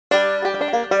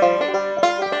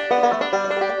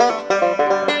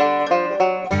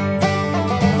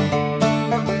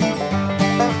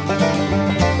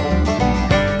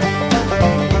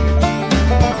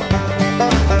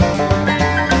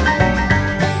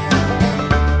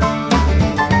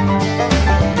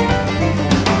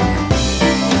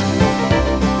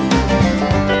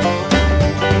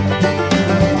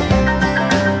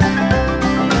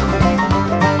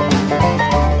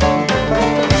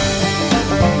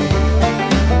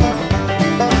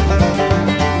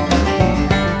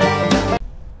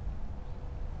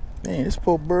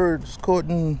poor bird is caught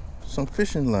in some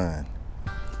fishing line.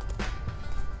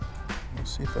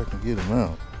 Let's see if I can get him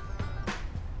out.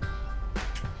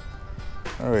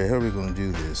 All right, how are we gonna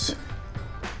do this?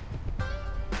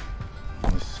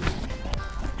 Let's see.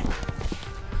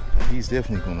 He's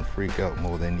definitely gonna freak out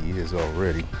more than he is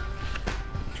already.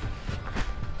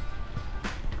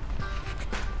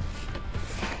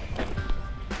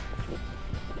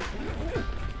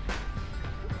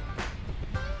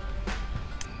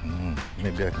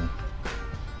 Maybe I can,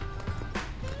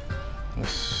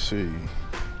 let's see.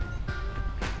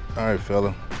 All right,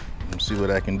 fella, let's see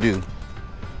what I can do.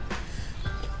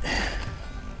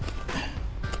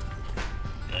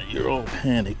 You're all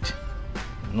panicked,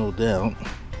 no doubt.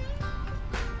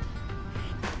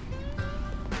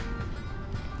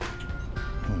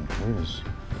 Where's,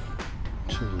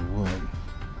 tell you what,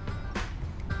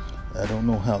 I don't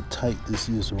know how tight this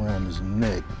is around his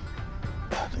neck.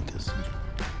 I think I see.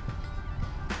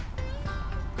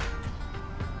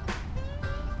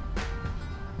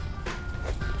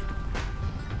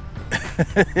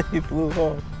 He flew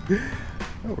off.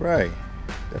 All right,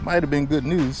 that might have been good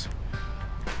news.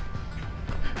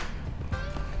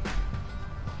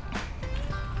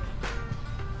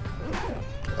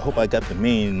 I hope I got the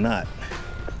main knot.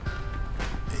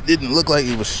 It didn't look like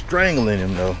he was strangling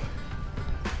him though.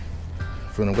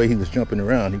 From the way he was jumping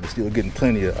around, he was still getting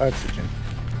plenty of oxygen.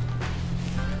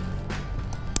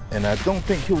 And I don't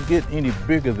think he'll get any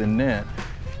bigger than that.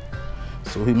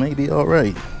 So he may be all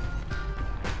right.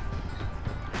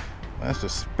 That's a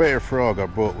spare frog I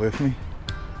brought with me.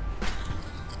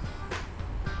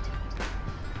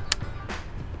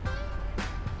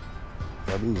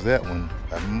 If I lose that one,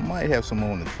 I might have some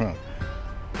more in the trunk.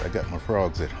 I got my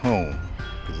frogs at home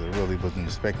because I really wasn't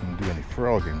expecting to do any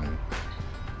frogging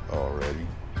already.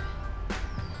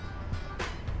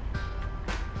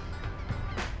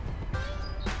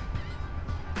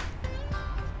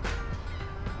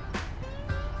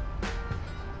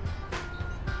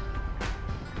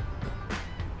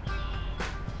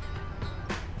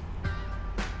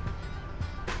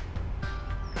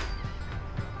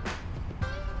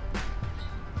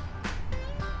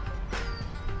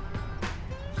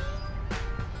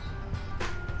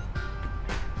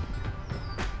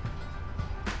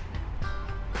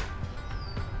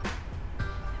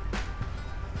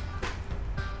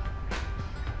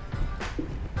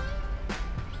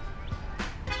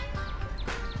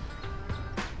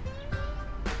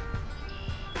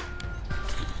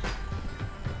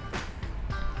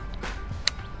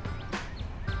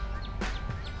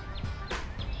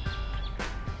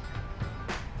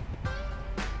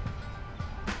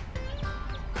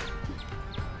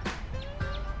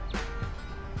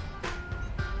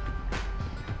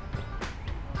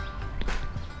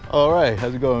 All right,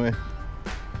 how's it going, man?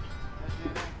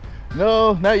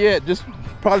 No, not yet. Just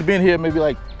probably been here maybe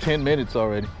like 10 minutes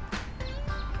already.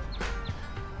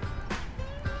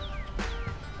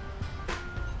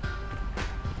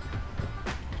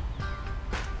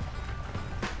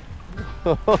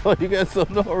 Oh, you got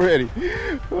something already.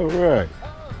 All right.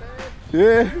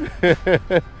 Yeah.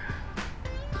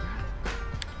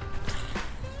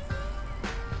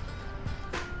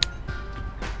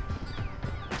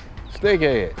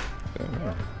 Snakehead.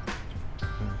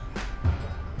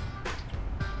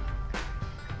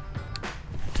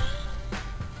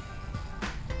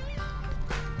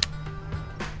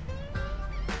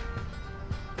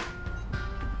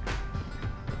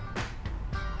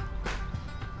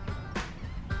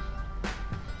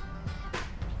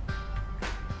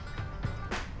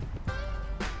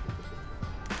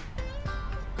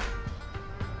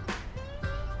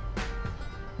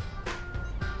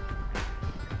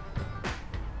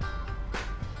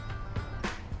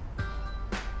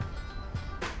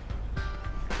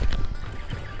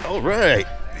 All right,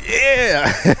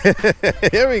 yeah,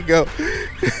 here we go.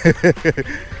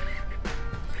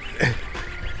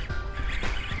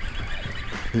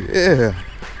 Yeah.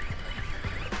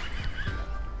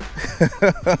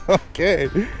 Okay.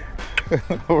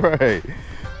 All right.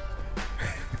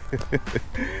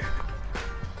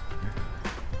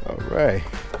 All right.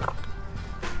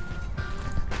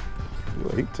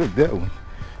 Well, he took that one.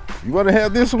 You want to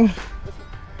have this one?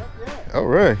 All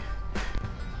right.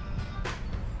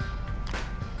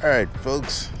 All right,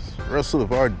 folks. Russell of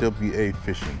RWA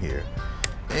Fishing here,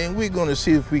 and we're going to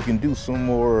see if we can do some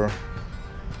more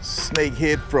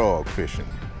snakehead frog fishing.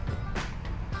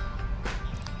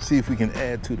 See if we can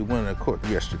add to the one I caught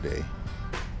yesterday.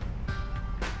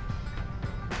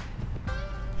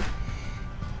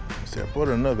 So I brought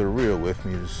another reel with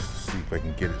me to see if I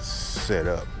can get it set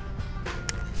up.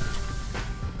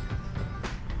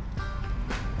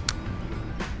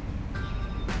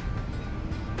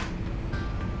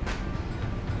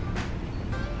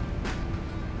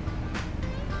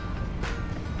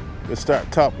 We'll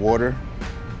start top water.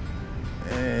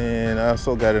 And I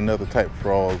also got another type of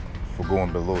frog for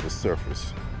going below the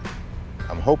surface.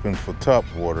 I'm hoping for top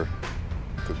water,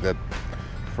 because that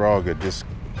frog would just,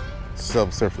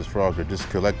 subsurface frog would just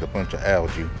collect a bunch of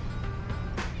algae.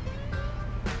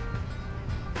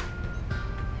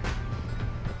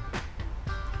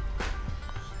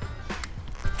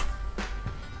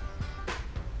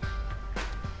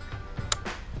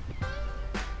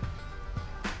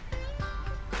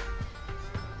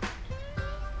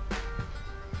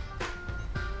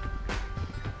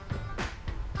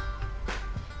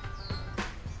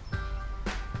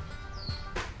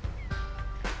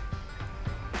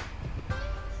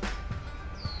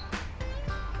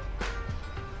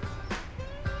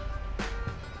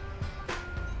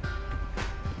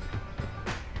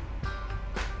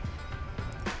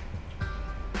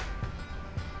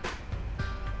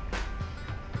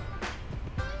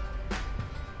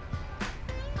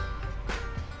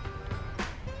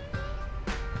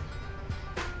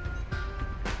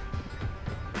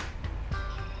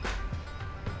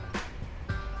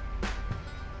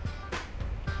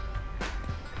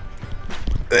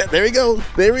 There we go.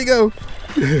 There we go.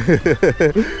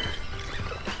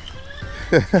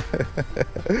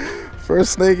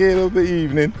 First snakehead of the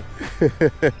evening.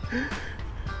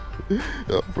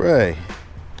 All right.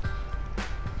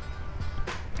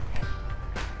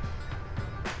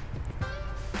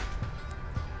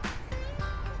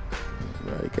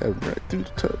 Right, got him right through the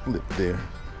top lip there.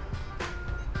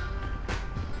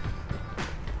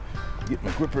 Get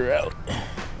my gripper out.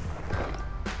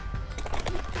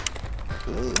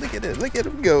 Look at it, look at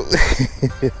him go.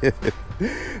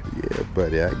 Yeah,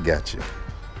 buddy, I got you.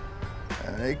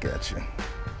 I got you.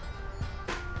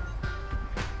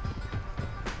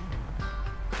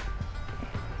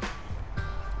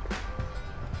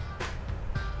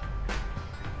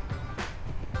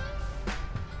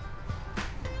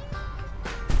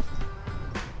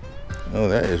 Oh,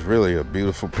 that is really a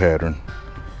beautiful pattern.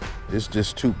 It's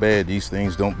just too bad these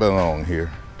things don't belong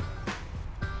here.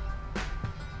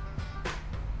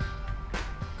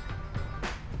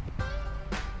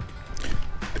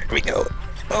 There we go.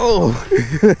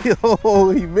 Oh,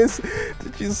 oh, he missed.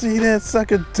 Did you see that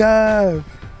sucker dive?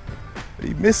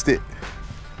 He missed it.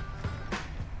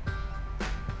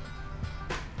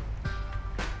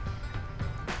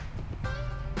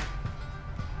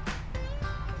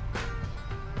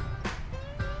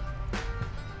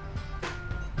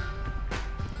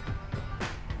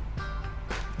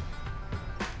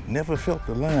 Never felt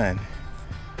the line.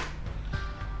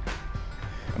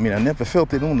 I mean, I never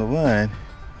felt it on the line,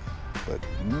 but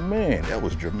man, that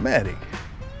was dramatic.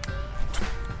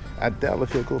 I doubt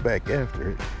if he'll go back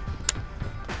after it.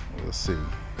 We'll see.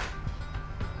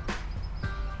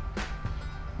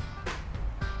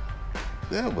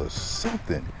 That was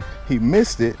something. He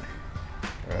missed it,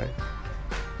 right?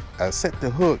 I set the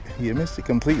hook, he missed it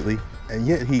completely, and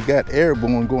yet he got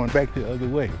airborne going back the other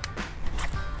way.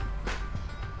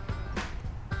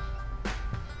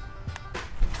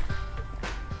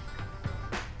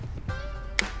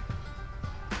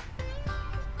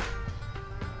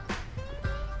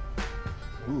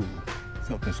 Ooh,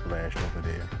 something splashed over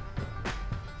there.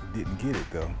 Didn't get it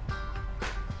though.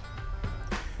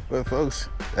 Well, folks,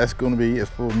 that's gonna be it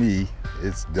for me.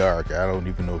 It's dark. I don't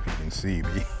even know if you can see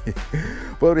me.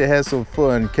 But we had some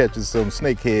fun catching some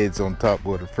snakeheads on top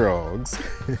water frogs.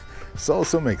 Saw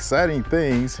some exciting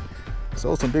things.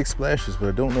 Saw some big splashes, but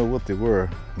I don't know what they were.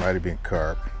 Might have been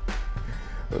carp.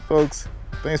 But folks,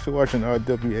 thanks for watching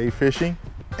RWA Fishing.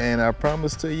 And I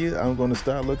promise to you, I'm going to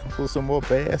start looking for some more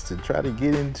bass to try to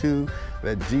get into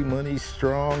that G Money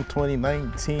Strong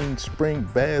 2019 Spring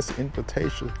Bass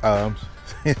Invitation,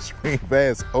 Spring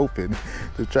Bass Open,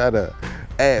 to try to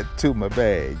add to my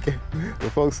bag. But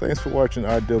folks, thanks for watching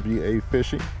RWA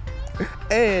Fishing.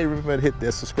 And remember to hit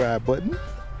that subscribe button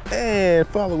and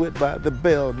follow it by the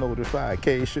bell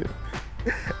notification.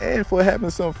 And for having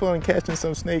some fun catching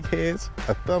some snakeheads,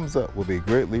 a thumbs up will be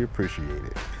greatly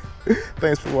appreciated.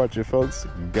 Thanks for watching, folks.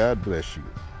 God bless you.